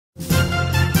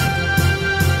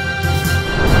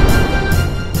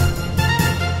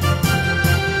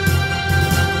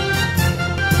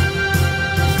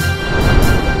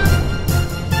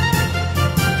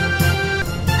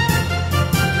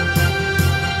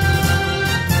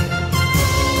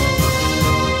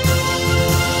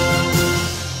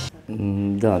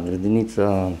Da,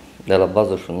 grădinița de la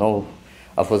Bazoșul Nou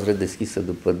a fost redeschisă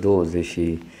după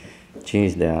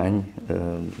 25 de ani.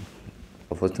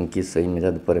 A fost închisă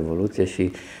imediat după Revoluție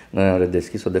și noi am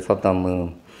redeschis-o. De fapt,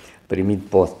 am primit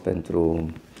post pentru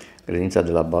grădinița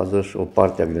de la Bazoș, o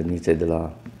parte a grădiniței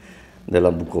de la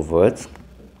Bucovăț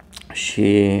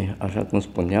și, așa cum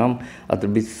spuneam, a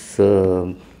trebuit să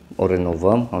o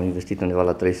renovăm. Am investit undeva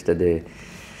la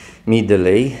 300.000 de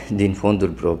lei din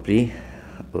fonduri proprii.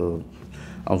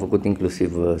 Am făcut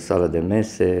inclusiv sală de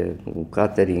mese, cu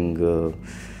catering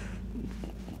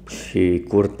și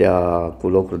curtea cu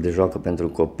locuri de joacă pentru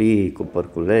copii, cu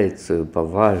parculeț,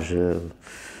 pavaj.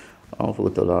 Am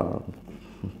făcut-o la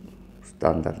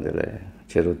standardele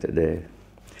cerute de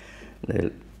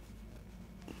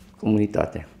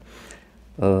comunitate.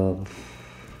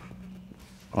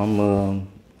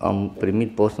 Am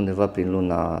primit post undeva prin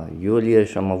luna iulie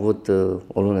și am avut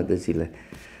o lună de zile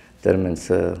termen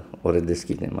să o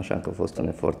redeschidem, așa că a fost un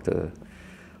efort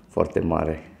foarte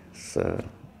mare să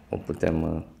o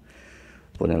putem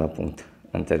pune la punct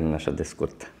în termen așa de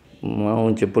scurt. Am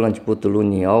început la începutul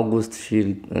lunii august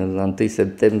și la 1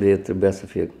 septembrie trebuia să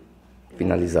fie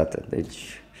finalizată,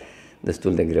 deci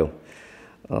destul de greu.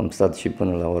 Am stat și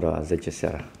până la ora 10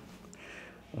 seara,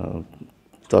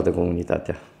 toată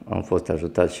comunitatea. Am fost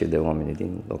ajutat și de oamenii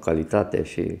din localitate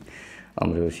și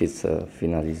am reușit să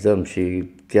finalizăm și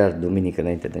chiar duminică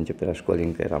înainte de începerea școlii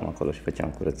încă eram acolo și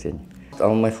făceam curățenii.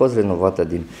 Am mai fost renovată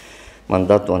din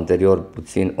mandatul anterior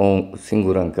puțin o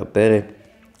singură încăpere,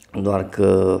 doar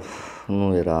că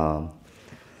nu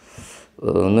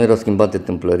era schimbată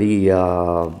tâmplăria,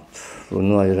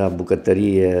 nu era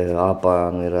bucătărie, apa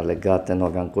nu era legată, nu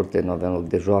aveam curte, nu aveam loc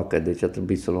de joacă, deci a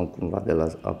trebuit să luăm cumva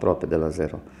aproape de la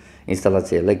zero.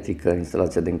 Instalație electrică,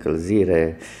 instalație de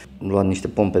încălzire, luam niște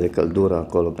pompe de căldură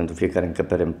acolo pentru fiecare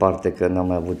încăpere în parte, că n-am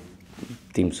mai avut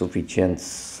timp suficient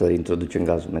să introducem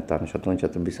gazul metan și atunci a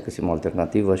trebuit să găsim o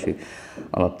alternativă și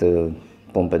am luat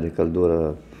pompe de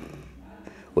căldură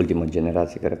ultimă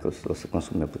generație care o să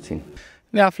consume puțin.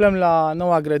 Ne aflăm la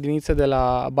noua grădiniță de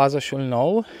la Bazoșul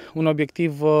Nou, un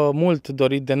obiectiv mult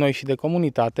dorit de noi și de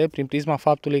comunitate, prin prisma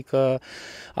faptului că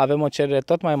avem o cerere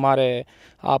tot mai mare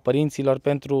a părinților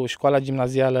pentru școala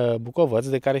gimnazială Bucovăț,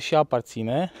 de care și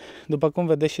aparține. După cum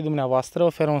vedeți și dumneavoastră,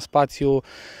 oferă un spațiu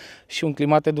și un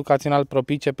climat educațional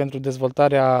propice pentru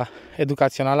dezvoltarea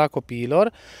educațională a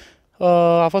copiilor.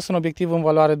 A fost un obiectiv în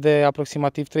valoare de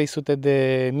aproximativ 300.000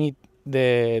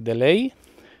 de lei.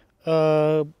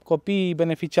 Copiii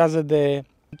beneficiază de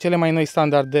cele mai noi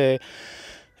standarde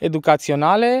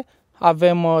educaționale,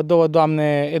 avem 2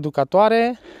 doamne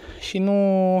educatoare și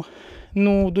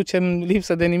nu ducem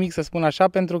lipsă de nimic, să spun așa,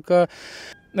 pentru că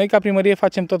noi ca primărie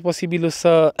facem tot posibilul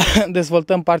să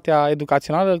dezvoltăm partea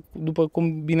educațională. După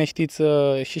cum bine știți,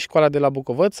 și școala de la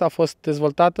Bucovăț a fost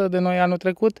dezvoltată de noi anul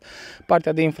trecut,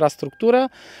 partea de infrastructură,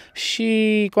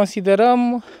 și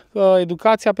considerăm că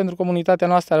educația pentru comunitatea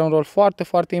noastră are un rol foarte,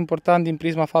 foarte important din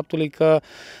prisma faptului că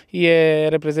e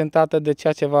reprezentată de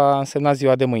ceea ce va însemna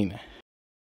ziua de mâine.